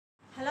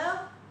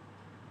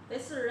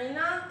This is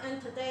Rina,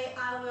 and today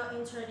I will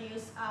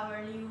introduce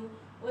our new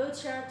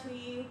wheelchair to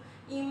you.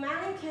 In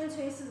many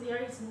countries, there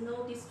is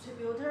no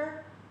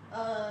distributor.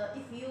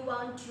 If you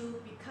want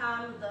to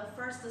become the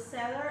first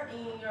seller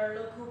in your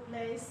local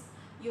place,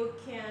 you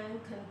can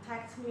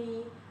contact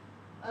me.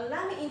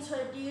 Let me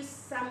introduce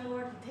some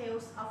more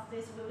details of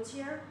this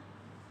wheelchair.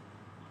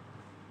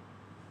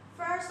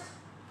 First,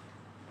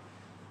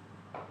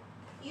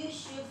 you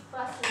should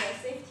fasten the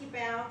safety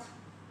belt.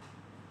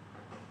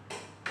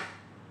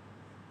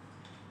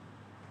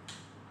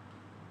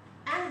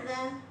 And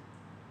then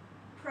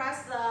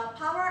press the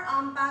power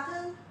on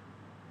button.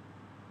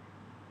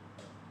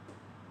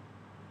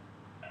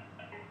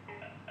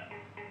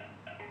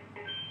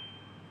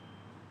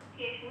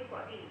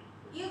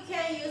 You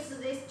can use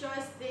this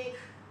joystick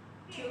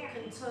to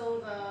control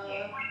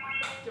the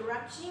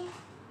direction.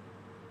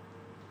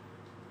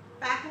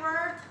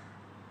 Backward,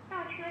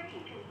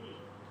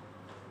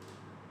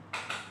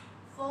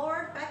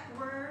 forward,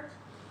 backward,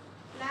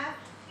 left,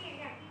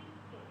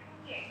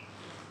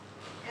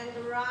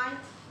 and right.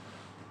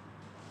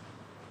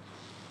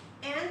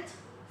 And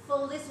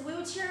for this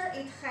wheelchair,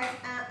 it has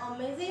an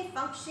amazing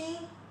function.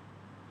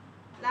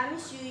 Let me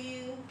show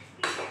you.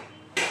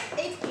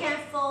 It can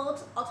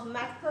fold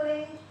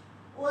automatically.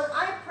 When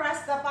I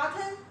press the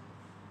button,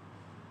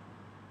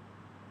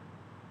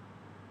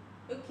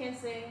 you can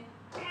see.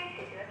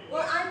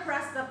 When I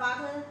press the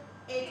button,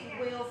 it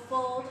will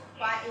fold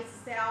by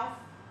itself.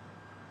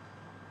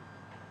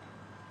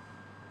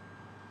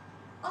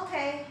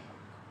 Okay.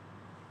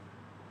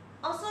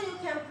 Also, you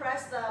can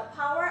press the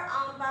power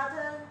on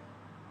button.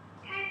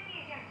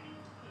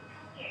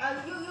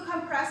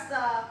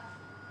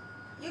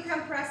 You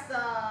can press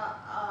the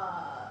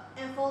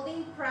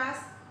unfolding press.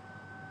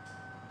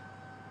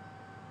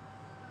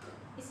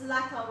 It's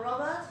like a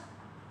robot.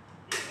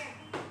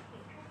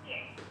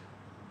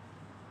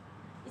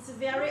 It's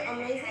very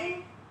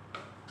amazing.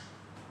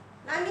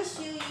 Let me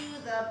show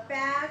you the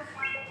back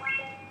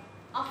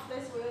of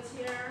this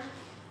wheelchair.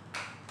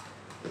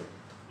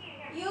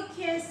 You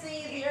can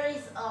see there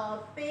is a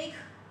big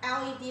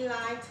LED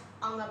light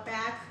on the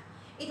back.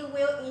 It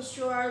will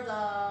ensure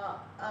the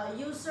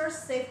user's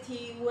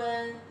safety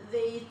when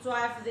they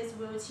drive this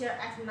wheelchair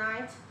at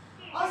night.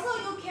 Also,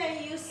 you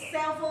can use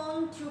cell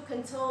phone to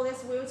control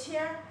this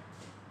wheelchair.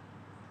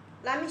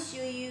 Let me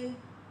show you.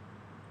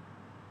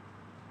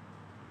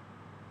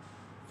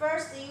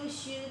 First, you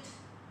should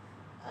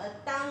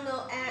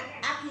download an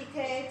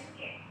application.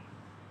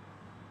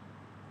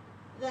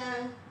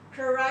 Then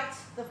correct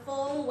the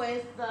phone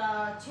with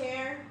the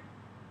chair.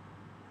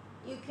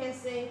 You can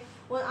see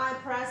when I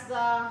press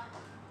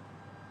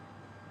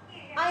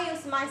I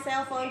use my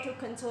cell phone to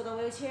control the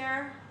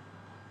wheelchair.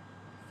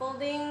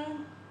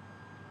 Folding.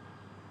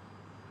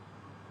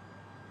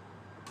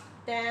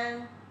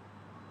 Then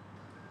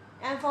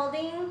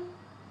unfolding.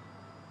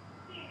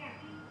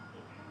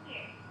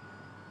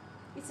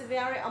 It's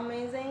very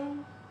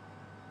amazing.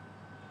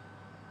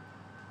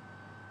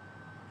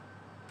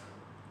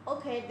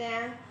 Okay,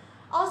 then.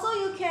 Also,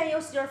 you can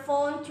use your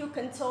phone to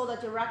control the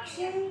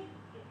direction.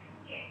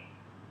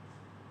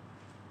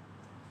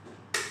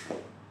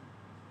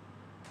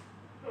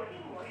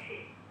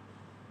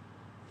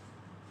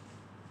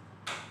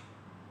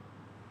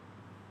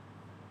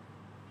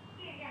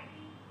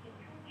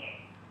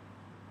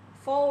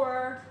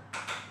 Forward,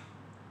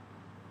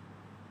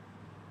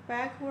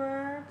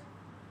 backward,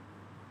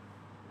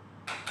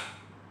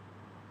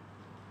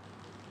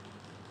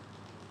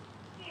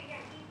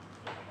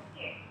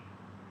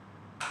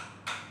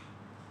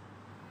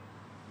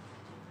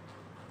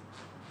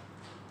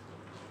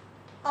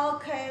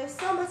 okay,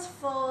 so much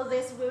for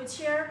this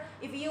wheelchair.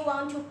 If you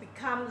want to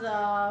become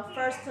the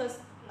first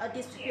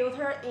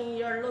distributor in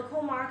your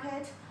local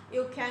market,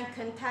 you can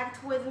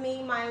contact with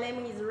me. My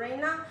name is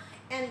Rina,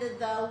 and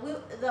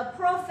the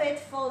profit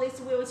for this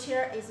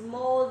wheelchair is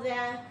more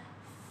than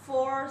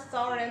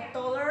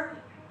 $4,000.